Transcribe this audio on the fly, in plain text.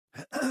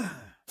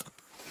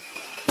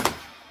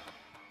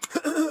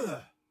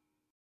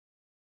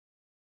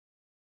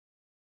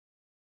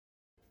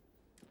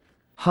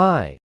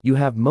Hi, you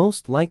have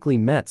most likely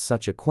met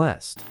such a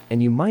quest,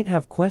 and you might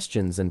have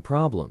questions and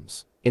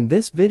problems. In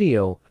this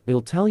video,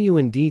 I'll tell you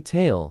in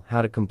detail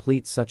how to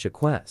complete such a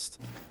quest.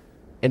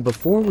 And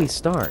before we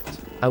start,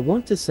 I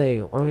want to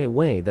say right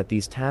away that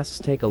these tasks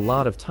take a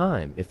lot of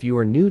time if you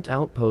are new to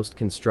outpost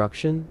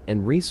construction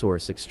and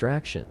resource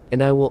extraction.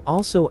 And I will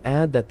also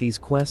add that these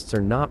quests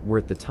are not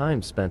worth the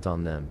time spent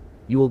on them.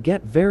 You will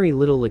get very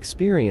little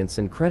experience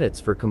and credits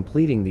for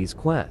completing these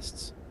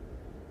quests.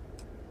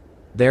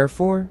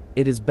 Therefore,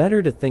 it is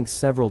better to think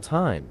several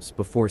times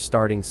before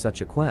starting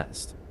such a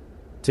quest.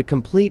 To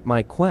complete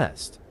my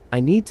quest, I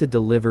need to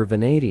deliver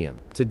vanadium.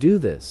 To do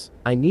this,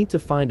 I need to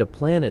find a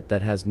planet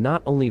that has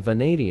not only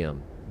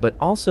vanadium, but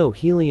also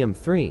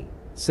helium-3,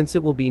 since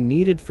it will be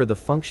needed for the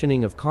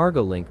functioning of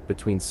cargo link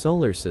between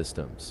solar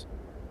systems.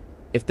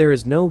 If there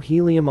is no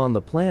helium on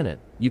the planet,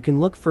 you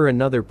can look for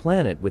another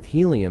planet with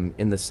helium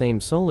in the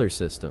same solar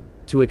system.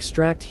 To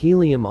extract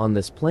helium on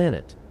this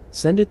planet,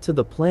 send it to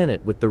the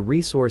planet with the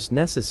resource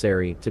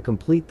necessary to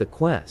complete the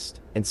quest,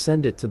 and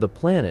send it to the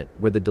planet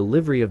where the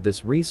delivery of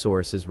this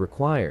resource is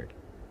required.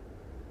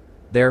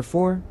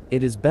 Therefore,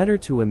 it is better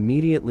to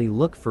immediately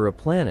look for a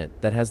planet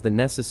that has the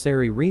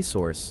necessary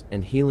resource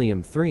and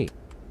helium-3.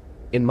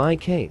 In my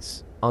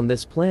case, on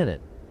this planet,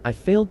 I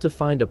failed to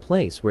find a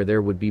place where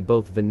there would be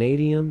both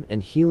vanadium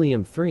and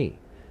helium-3,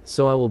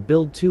 so I will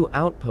build 2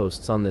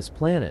 outposts on this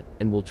planet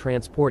and will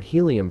transport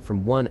helium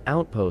from one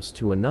outpost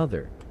to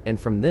another, and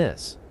from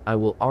this, I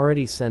will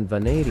already send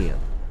vanadium.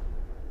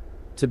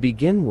 To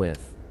begin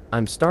with,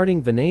 I'm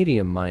starting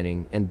vanadium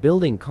mining and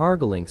building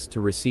cargo links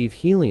to receive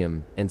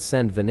helium and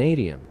send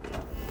vanadium.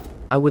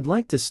 I would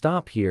like to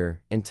stop here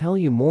and tell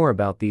you more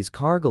about these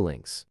cargo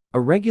links. A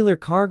regular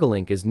cargo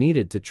link is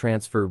needed to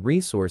transfer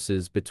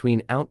resources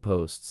between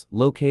outposts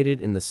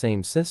located in the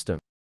same system.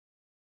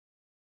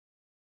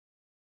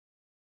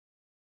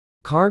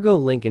 Cargo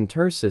link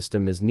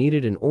intersystem is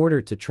needed in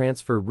order to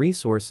transfer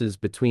resources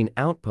between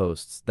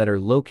outposts that are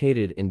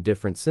located in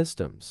different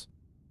systems.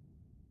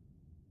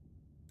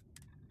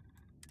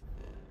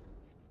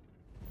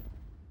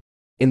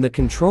 In the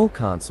control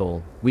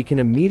console, we can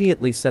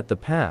immediately set the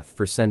path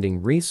for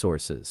sending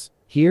resources.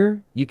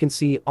 Here, you can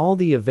see all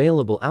the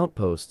available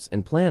outposts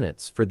and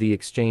planets for the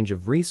exchange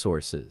of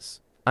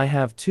resources. I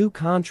have 2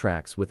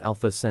 contracts with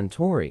Alpha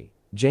Centauri,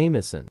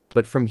 Jameson,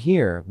 but from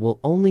here we'll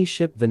only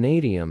ship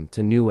vanadium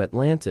to New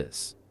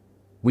Atlantis.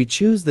 We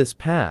choose this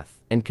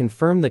path and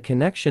confirm the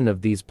connection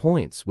of these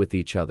points with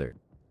each other.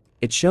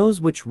 It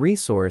shows which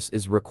resource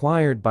is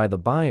required by the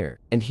buyer,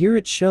 and here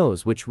it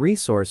shows which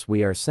resource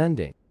we are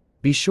sending.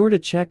 Be sure to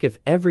check if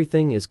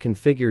everything is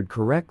configured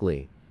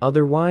correctly,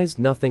 otherwise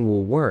nothing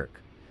will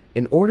work.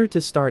 In order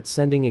to start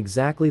sending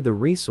exactly the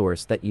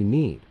resource that you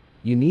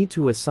need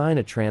to assign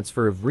a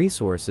transfer of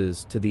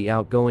resources to the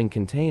outgoing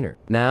container.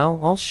 Now,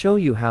 I'll show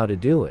you how to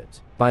do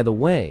it. By the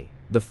way,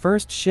 the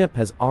first ship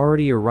has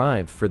already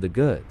arrived for the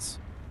goods.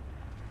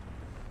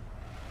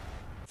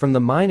 From the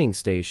mining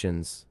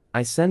stations,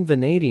 I send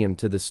vanadium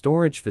to the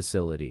storage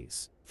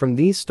facilities. From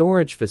these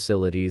storage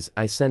facilities,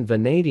 I send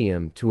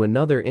vanadium to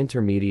another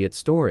intermediate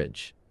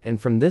storage,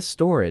 and from this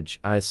storage,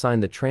 I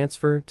assign the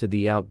transfer to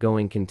the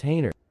outgoing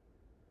container.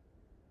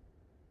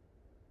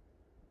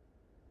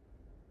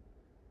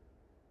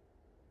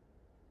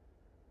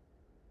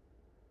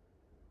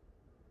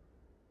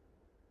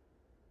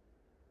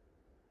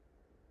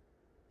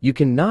 You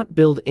cannot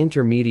build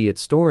intermediate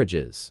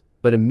storages,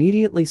 but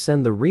immediately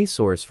send the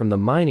resource from the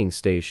mining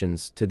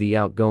stations to the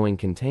outgoing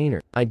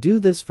container. I do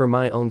this for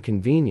my own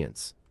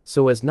convenience,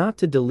 so as not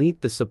to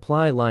delete the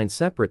supply line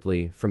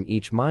separately from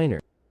each miner.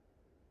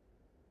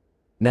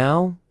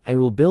 Now, I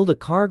will build a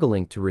cargo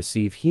link to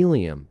receive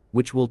helium,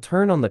 which will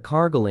turn on the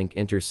cargo link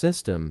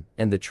intersystem,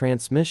 and the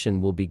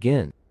transmission will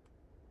begin.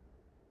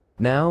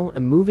 Now,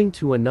 I'm moving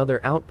to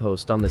another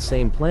outpost on the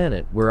same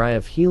planet where I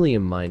have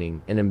helium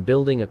mining and am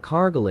building a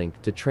cargo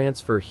link to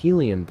transfer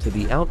helium to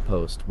the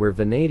outpost where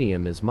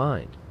vanadium is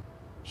mined.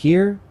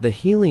 Here, the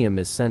helium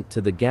is sent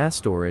to the gas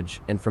storage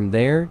and from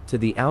there to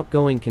the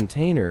outgoing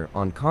container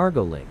on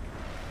cargo link.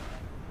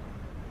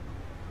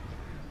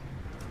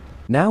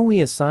 Now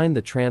we assign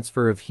the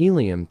transfer of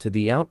helium to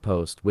the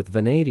outpost with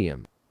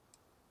vanadium.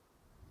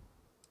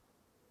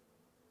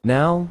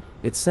 Now,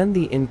 it send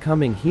the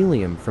incoming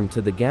helium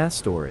to the gas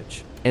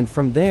storage, and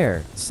from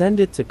there, send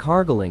it to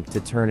cargo link to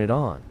turn it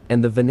on,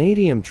 and the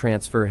vanadium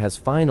transfer has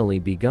finally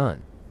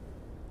begun.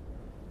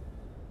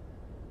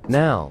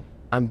 Now,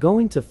 I'm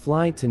going to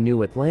fly to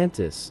New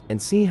Atlantis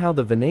and see how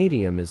the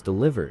vanadium is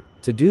delivered.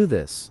 To do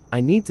this,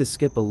 I need to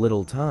skip a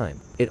little time.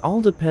 It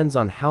all depends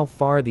on how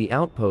far the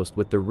outpost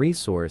with the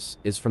resource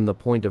is from the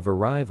point of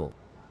arrival.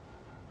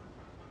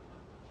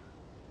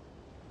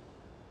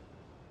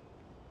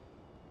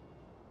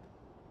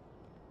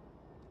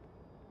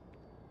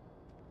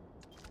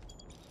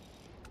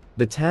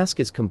 The task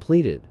is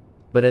completed,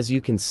 but as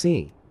you can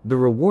see, the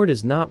reward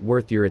is not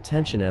worth your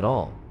attention at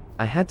all.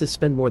 I had to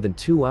spend more than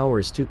 2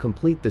 hours to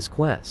complete this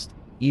quest,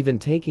 even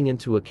taking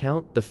into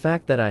account the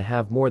fact that I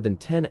have more than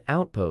 10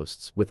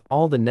 outposts with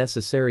all the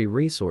necessary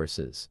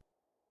resources.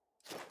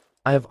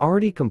 I have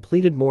already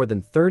completed more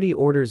than 30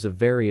 orders of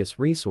various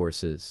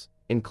resources,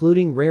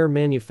 including rare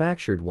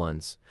manufactured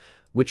ones,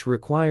 which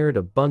required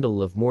a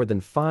bundle of more than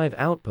 5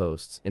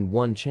 outposts in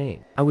one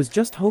chain. I was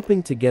just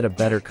hoping to get a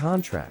better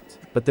contract,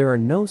 but there are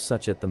no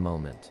such at the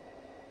moment.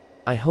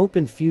 I hope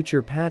in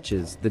future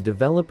patches the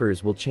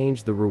developers will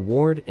change the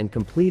reward and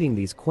completing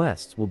these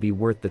quests will be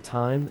worth the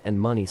time and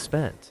money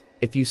spent.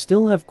 If you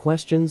still have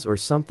questions or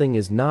something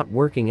is not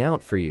working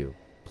out for you,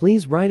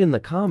 please write in the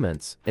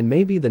comments and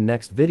maybe the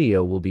next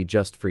video will be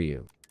just for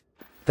you.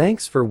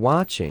 Thanks for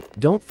watching.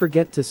 Don't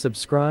forget to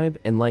subscribe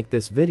and like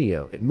this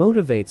video. It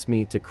motivates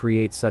me to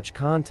create such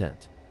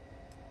content.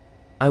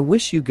 I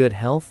wish you good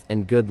health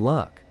and good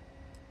luck.